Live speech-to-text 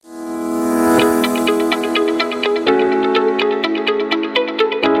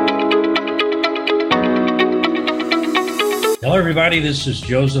everybody. This is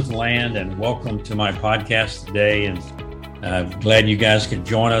Joseph Land, and welcome to my podcast today. And I'm glad you guys could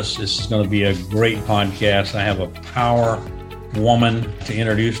join us. This is going to be a great podcast. I have a power woman to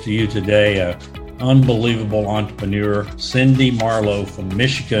introduce to you today, an unbelievable entrepreneur, Cynthia Marlowe from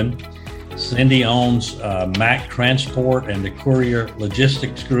Michigan. Cindy owns Mac Transport and the Courier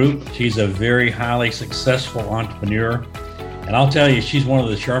Logistics Group. She's a very highly successful entrepreneur. And I'll tell you, she's one of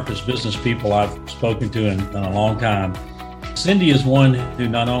the sharpest business people I've spoken to in a long time. Cindy is one who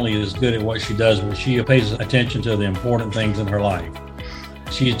not only is good at what she does, but she pays attention to the important things in her life.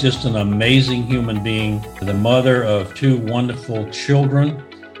 She's just an amazing human being, the mother of two wonderful children,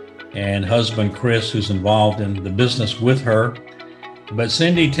 and husband Chris, who's involved in the business with her. But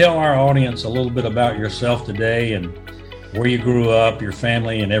Cindy, tell our audience a little bit about yourself today and where you grew up, your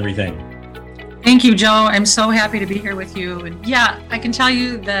family, and everything. Thank you, Joe. I'm so happy to be here with you. And yeah, I can tell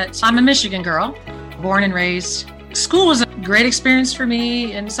you that I'm a Michigan girl, born and raised. School was a great experience for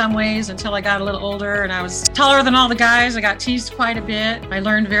me in some ways until I got a little older and I was taller than all the guys. I got teased quite a bit. I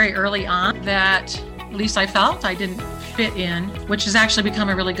learned very early on that, at least I felt, I didn't fit in, which has actually become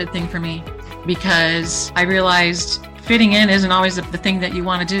a really good thing for me because I realized fitting in isn't always the thing that you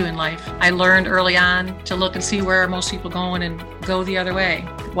want to do in life. I learned early on to look and see where most people going and go the other way.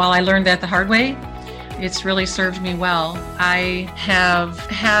 While I learned that the hard way, it's really served me well. I have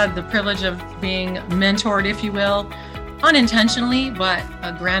had the privilege of being mentored, if you will, unintentionally, but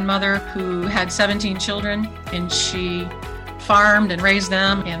a grandmother who had 17 children and she farmed and raised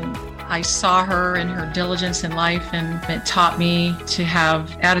them, and I saw her and her diligence in life, and it taught me to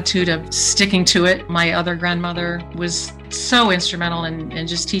have attitude of sticking to it. My other grandmother was so instrumental in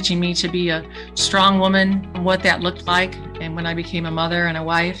just teaching me to be a strong woman, what that looked like. And when I became a mother and a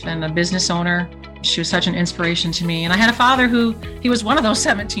wife and a business owner, she was such an inspiration to me. And I had a father he was one of those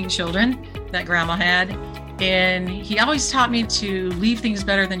 17 children that grandma had. And he always taught me to leave things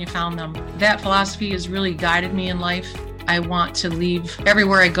better than you found them. That philosophy has really guided me in life. I want to leave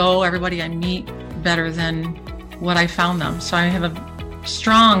everywhere I go, everybody I meet, better than what I found them. So I have a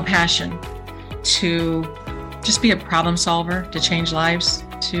strong passion to just be a problem solver, to change lives,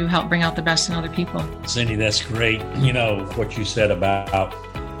 to help bring out the best in other people. Cindy, that's great. You know, what you said about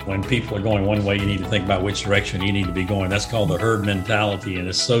when people are going one way, you need to think about which direction you need to be going. That's called the herd mentality, and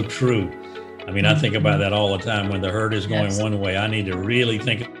it's so true. I mean, I think about that all the time. When the herd is going one way, I need to really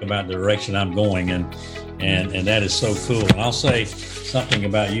think about the direction I'm going, and that is so cool. And I'll say something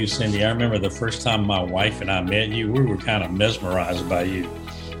about you, Cindy. I remember the first time my wife and I met you, we were kind of mesmerized by you.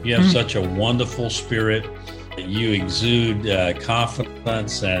 You have such a wonderful spirit. You exude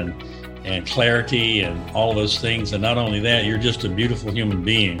confidence and clarity and all those things. And not only that, you're just a beautiful human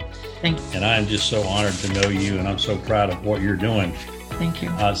being. Thank you. And I'm just so honored to know you, and I'm so proud of what you're doing. Thank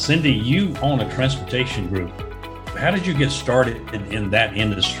you. Cindy, you own a transportation group. How did you get started in that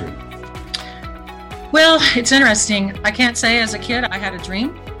industry? Well, it's interesting. I can't say as a kid I had a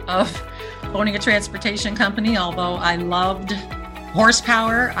dream of owning a transportation company, although I loved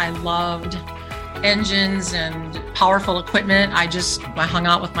horsepower. I loved engines and powerful equipment. I hung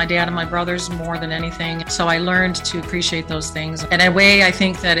out with my dad and my brothers more than anything. So I learned to appreciate those things. And in a way, I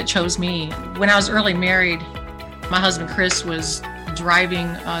think that it chose me. When I was early married, my husband Chris was driving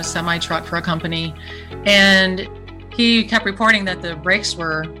a semi-truck for a company, and he kept reporting that the brakes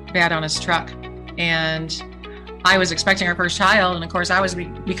were bad on his truck. And I was expecting our first child, and of course I was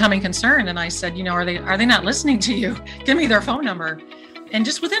becoming concerned, and I said, are they not listening to you? Give me their phone number. And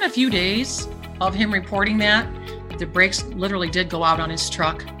just within a few days of him reporting that, the brakes literally did go out on his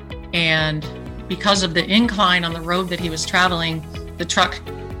truck. And because of the incline on the road that he was traveling, the truck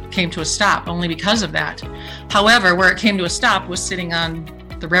came to a stop only because of that. However, where it came to a stop was sitting on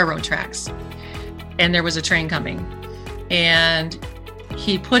the railroad tracks, and there was a train coming. And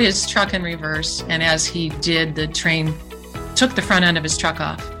he put his truck in reverse, and as he did, the train took the front end of his truck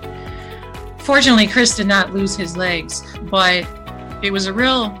off. Fortunately, Chris did not lose his legs, but it was a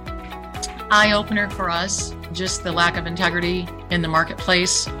real eye-opener for us, just the lack of integrity in the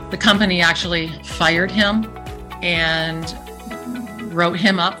marketplace. The company actually fired him and wrote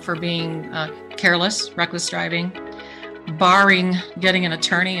him up for being careless, reckless driving. Barring getting an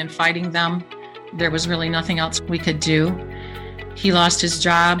attorney and fighting them, there was really nothing else we could do. He lost his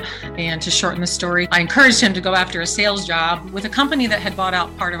job, and to shorten the story, I encouraged him to go after a sales job with a company that had bought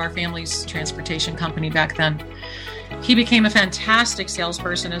out part of our family's transportation company back then. He became a fantastic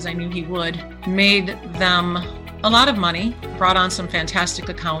salesperson, as I knew he would, made them a lot of money, brought on some fantastic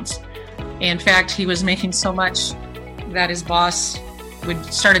accounts. In fact, he was making so much that his boss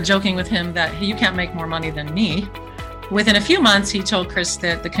started joking with him that, hey, you can't make more money than me. Within a few months, he told Chris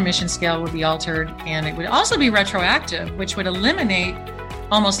that the commission scale would be altered and it would also be retroactive, which would eliminate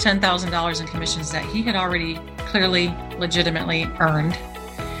almost $10,000 in commissions that he had already clearly, legitimately earned.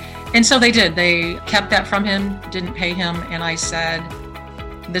 And so they did. They kept that from him, didn't pay him. And I said,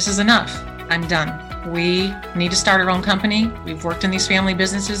 this is enough. I'm done. We need to start our own company. We've worked in these family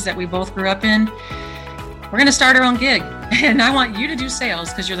businesses that we both grew up in. We're going to start our own gig. And I want you to do sales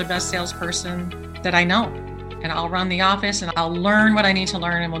because you're the best salesperson that I know. And I'll run the office and I'll learn what I need to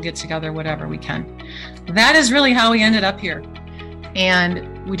learn and we'll get together whatever we can. That is really how we ended up here.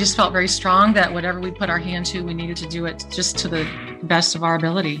 And we just felt very strong that whatever we put our hand to, we needed to do it just to the best of our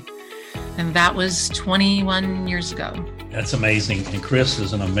ability. And that was 21 years ago. That's amazing. And Chris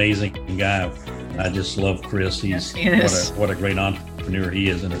is an amazing guy. I just love Chris. He's what a great entrepreneur he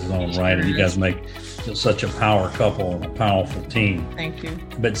is in his own right. And you guys make such a power couple and a powerful team. Thank you.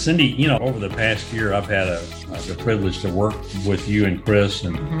 But Cindy, over the past year, I've had the privilege to work with you and Chris,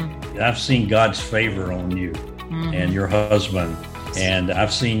 and I've seen God's favor on you and your husband. And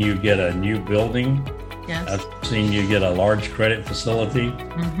I've seen you get a new building. Yes. I've seen you get a large credit facility.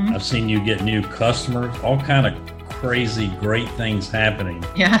 I've seen you get new customers, all kind of crazy, great things happening.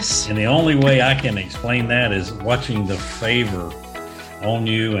 Yes. And the only way I can explain that is watching the favor on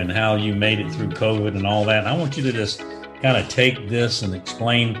you and how you made it through COVID and all that. And I want you to just kind of take this and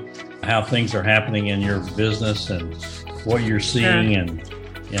explain how things are happening in your business and what you're seeing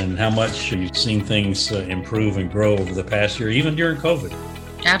and how much you've seen things improve and grow over the past year, even during COVID.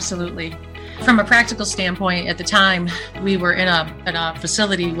 Absolutely. From a practical standpoint, at the time, we were in a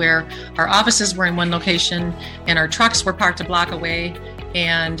facility where our offices were in one location and our trucks were parked a block away.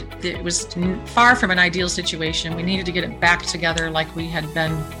 And it was far from an ideal situation. We needed to get it back together like we had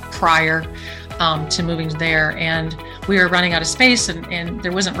been prior to moving there. And we were running out of space and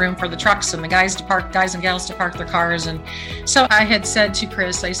there wasn't room for the trucks and the guys and gals to park their cars. And so I had said to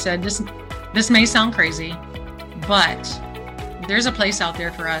Chris, I said, this may sound crazy, but there's a place out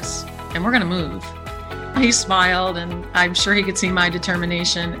there for us and we're going to move. He smiled and I'm sure he could see my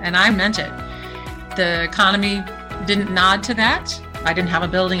determination and I meant it. The economy didn't nod to that. I didn't have a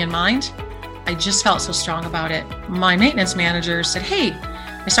building in mind. I just felt so strong about it. My maintenance manager said, hey,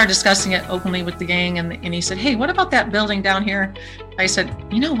 I started discussing it openly with the gang and he said, hey, what about that building down here? I said,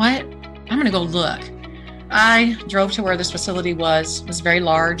 you know what? I'm going to go look. I drove to where this facility was. It was very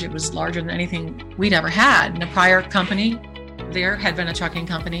large. It was larger than anything we'd ever had. And the prior company there had been a trucking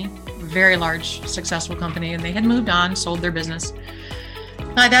company, very large, successful company, and they had moved on, sold their business.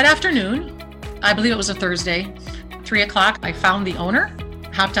 That afternoon, I believe it was a Thursday, 3 o'clock, I found the owner,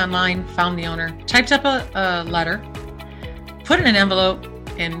 hopped online, found the owner, typed up a letter, put it in an envelope,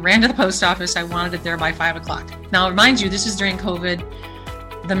 and ran to the post office. I wanted it there by 5 o'clock. Now, mind you, this is during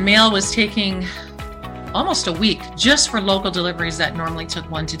COVID. The mail was taking almost a week just for local deliveries that normally took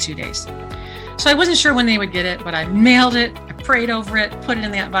 1 to 2 days. So I wasn't sure when they would get it, but I mailed it, I prayed over it, put it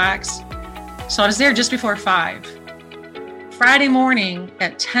in that box. So I was there just before 5. Friday morning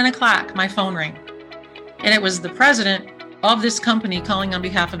at 10 o'clock, my phone rang. And it was the president of this company calling on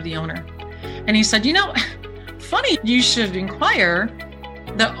behalf of the owner. And he said, funny you should inquire.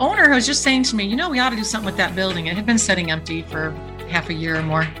 The owner was just saying to me, we ought to do something with that building. It had been sitting empty for half a year or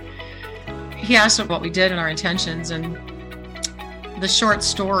more. He asked what we did and our intentions. And the short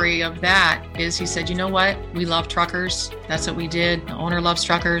story of that is he said, you know what? We love truckers. That's what we did. The owner loves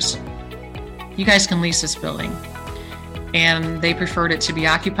truckers. You guys can lease this building. And they preferred it to be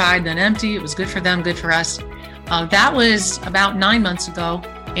occupied than empty. It was good for them, good for us. That was about 9 months ago.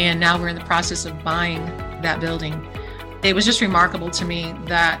 And now we're in the process of buying that building. It was just remarkable to me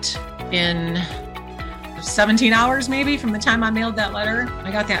that in 17 hours, maybe from the time I mailed that letter,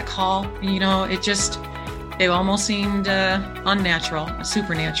 I got that call. It almost seemed unnatural,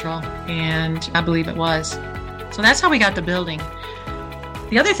 supernatural. And I believe it was. So that's how we got the building.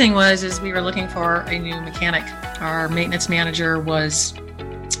 The other thing is we were looking for a new mechanic. Our maintenance manager was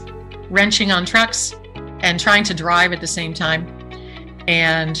wrenching on trucks and trying to drive at the same time.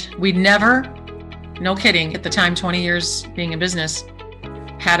 And we'd never, no kidding, at the time, 20 years being in business,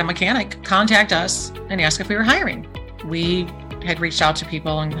 had a mechanic contact us and ask if we were hiring. We had reached out to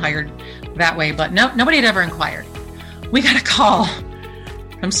people and hired that way, but nobody had ever inquired. We got a call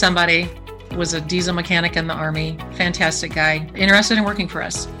from somebody, was a diesel mechanic in the Army, fantastic guy, interested in working for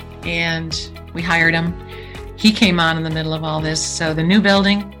us. And we hired him. He came on in the middle of all this. So the new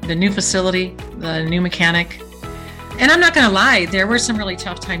building, the new facility, the new mechanic. And I'm not going to lie, there were some really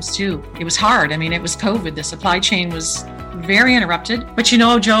tough times too. It was hard. It was COVID. The supply chain was very interrupted. But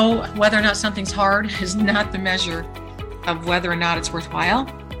Joe, whether or not something's hard is not the measure of whether or not it's worthwhile.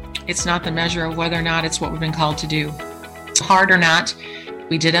 It's not the measure of whether or not it's what we've been called to do. Hard or not,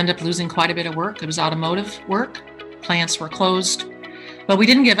 we did end up losing quite a bit of work. It was automotive work. Plants were closed. But we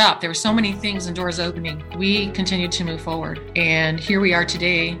didn't give up. There were so many things and doors opening. We continued to move forward. And here we are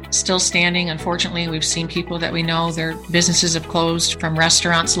today, still standing. Unfortunately, we've seen people that we know, their businesses have closed, from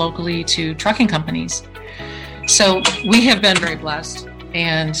restaurants locally to trucking companies. So we have been very blessed,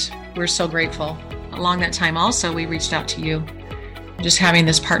 and we're so grateful. Along that time also, we reached out to you. Just having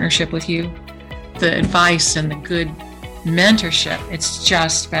this partnership with you, the advice and the good mentorship, it's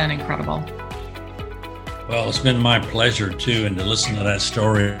just been incredible. Well, it's been my pleasure too, and to listen to that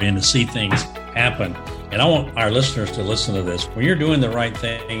story and to see things happen. And I want our listeners to listen to this. When you're doing the right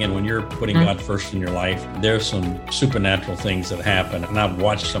thing and when you're putting God first in your life, there's some supernatural things that happen. And I've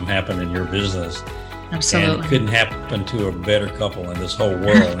watched them happen in your business. Absolutely. And it couldn't happen to a better couple in this whole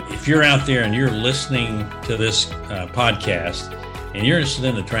world. If you're out there and you're listening to this podcast and you're interested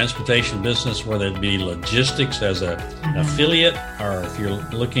in the transportation business, whether it be logistics as an affiliate, or if you're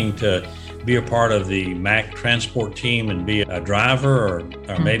looking to be a part of the Mac Transport team and be a driver, or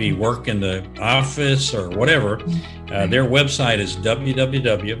maybe work in the office or whatever, their website is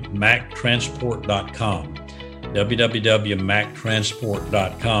www.mactransport.com,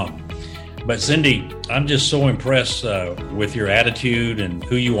 www.mactransport.com. But Cindy, I'm just so impressed with your attitude and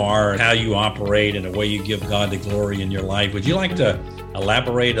who you are and how you operate and the way you give God the glory in your life. Would you like to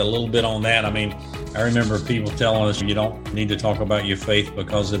elaborate a little bit on that? I mean, I remember people telling us you don't need to talk about your faith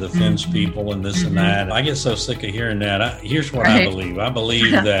because it offends people and this and that. I get so sick of hearing that. Here's what I believe. I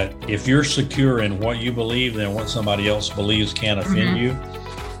believe that if you're secure in what you believe, then what somebody else believes can't offend you.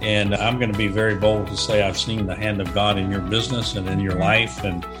 And I'm going to be very bold to say I've seen the hand of God in your business and in your life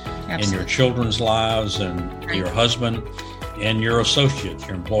and in your children's lives and your husband and your associates,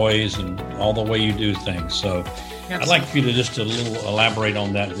 your employees, and all the way you do things. So I'd like for you to just elaborate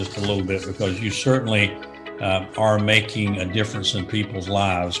on that just a little bit, because you certainly are making a difference in people's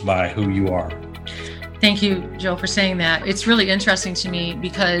lives by who you are. Thank you, Joe, for saying that. It's really interesting to me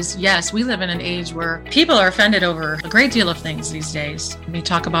because, yes, we live in an age where people are offended over a great deal of things these days. We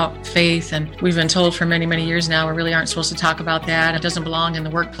talk about faith, and we've been told for many, many years now we really aren't supposed to talk about that. It doesn't belong in the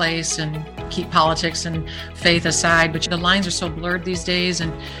workplace, and keep politics and faith aside. But the lines are so blurred these days,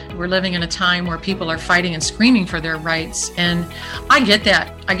 and we're living in a time where people are fighting and screaming for their rights. And I get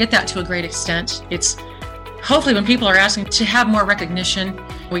that. I get that to a great extent. It's hopefully when people are asking to have more recognition,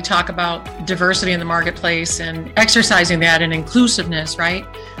 we talk about diversity in the marketplace and exercising that and inclusiveness, right?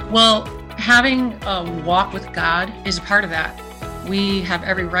 Well, having a walk with God is a part of that. We have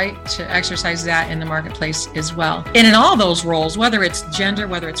every right to exercise that in the marketplace as well. And in all those roles, whether it's gender,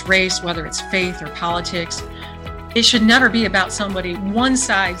 whether it's race, whether it's faith or politics, it should never be about somebody, one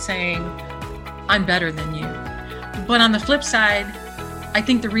side saying, I'm better than you. But on the flip side, I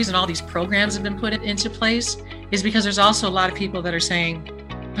think the reason all these programs have been put into place is because there's also a lot of people that are saying,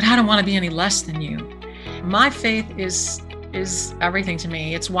 but I don't want to be any less than you. My faith is everything to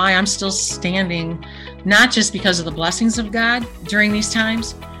me. It's why I'm still standing, not just because of the blessings of God during these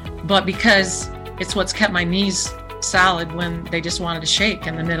times, but because it's what's kept my knees solid when they just wanted to shake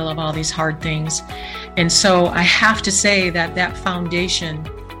in the middle of all these hard things. And so I have to say that foundation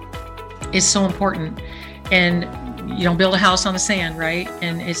is so important. And you don't build a house on the sand, right?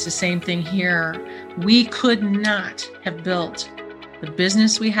 And it's the same thing here. We could not have built the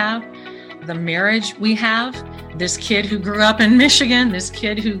business we have, the marriage we have, this kid who grew up in Michigan, this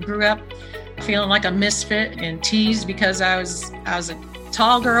kid who grew up feeling like a misfit and teased because I was a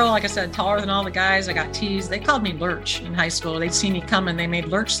tall girl, like I said, taller than all the guys. I got teased. They called me Lurch in high school. They'd see me coming. They made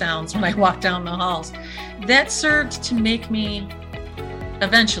lurch sounds when I walked down the halls. That served to make me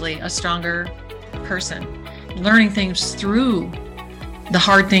eventually a stronger person. Learning things through the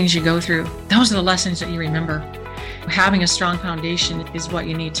hard things you go through. Those are the lessons that you remember. Having a strong foundation is what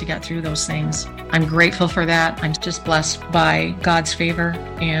you need to get through those things. I'm grateful for that. I'm just blessed by God's favor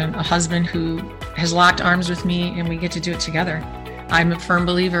and a husband who has locked arms with me, and we get to do it together. I'm a firm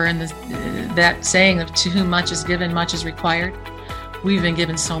believer in that saying of to whom much is given, much is required. We've been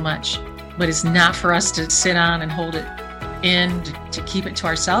given so much, but it's not for us to sit on and hold it in, to keep it to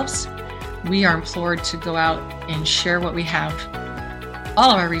ourselves. We are implored to go out and share what we have,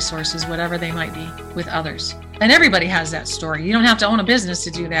 all of our resources, whatever they might be, with others. And everybody has that story. You don't have to own a business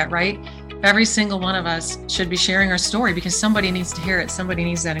to do that, right? Every single one of us should be sharing our story because somebody needs to hear it. Somebody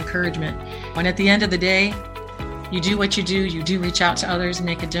needs that encouragement. When at the end of the day, you do what you do reach out to others and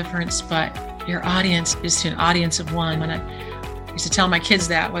make a difference, but your audience is to an audience of one. And I used to tell my kids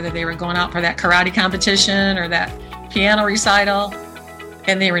that, whether they were going out for that karate competition or that piano recital,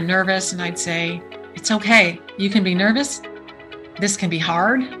 and they were nervous, and I'd say, it's okay. You can be nervous. This can be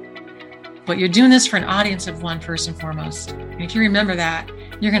hard, But you're doing this for an audience of one, first and foremost. And if you remember that,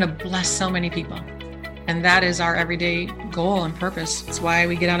 you're going to bless so many people. And that is our everyday goal and purpose. It's why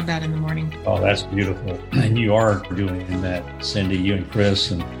we get out of bed in the morning. Oh, that's beautiful. And you are doing that, Cindy, you and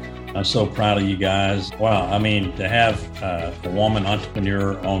Chris. And I'm so proud of you guys. Wow. I mean, to have a woman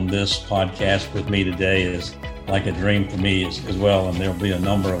entrepreneur on this podcast with me today is like a dream for me as well. And there'll be a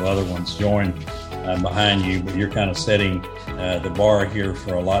number of other ones join behind you, but you're kind of setting the bar here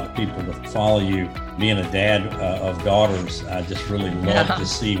for a lot of people to follow you. Being a dad of daughters, I just really love to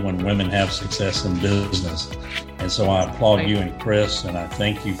see when women have success in business. And so I applaud you and Chris, and I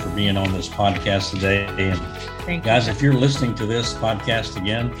thank you for being on this podcast today. And guys, if you're listening to this podcast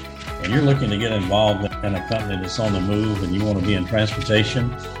again, and you're looking to get involved in a company that's on the move and you want to be in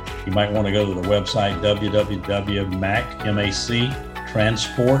transportation, you might want to go to the website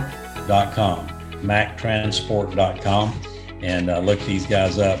www.mactransport.com, mactransport.com, and look these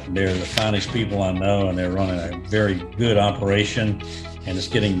guys up. They're the finest people I know, and they're running a very good operation, and it's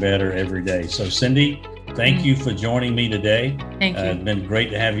getting better every day. So Cindy, thank you for joining me today. Thank you. It's been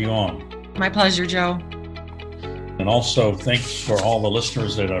great to have you on. My pleasure, Joe. And also thanks for all the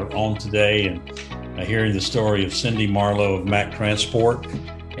listeners that are on today and hearing the story of Cindy Marlowe of Mac Transport.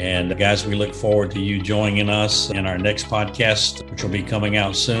 And guys, we look forward to you joining us in our next podcast, which will be coming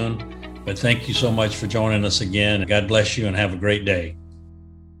out soon. But thank you so much for joining us again. God bless you and have a great day.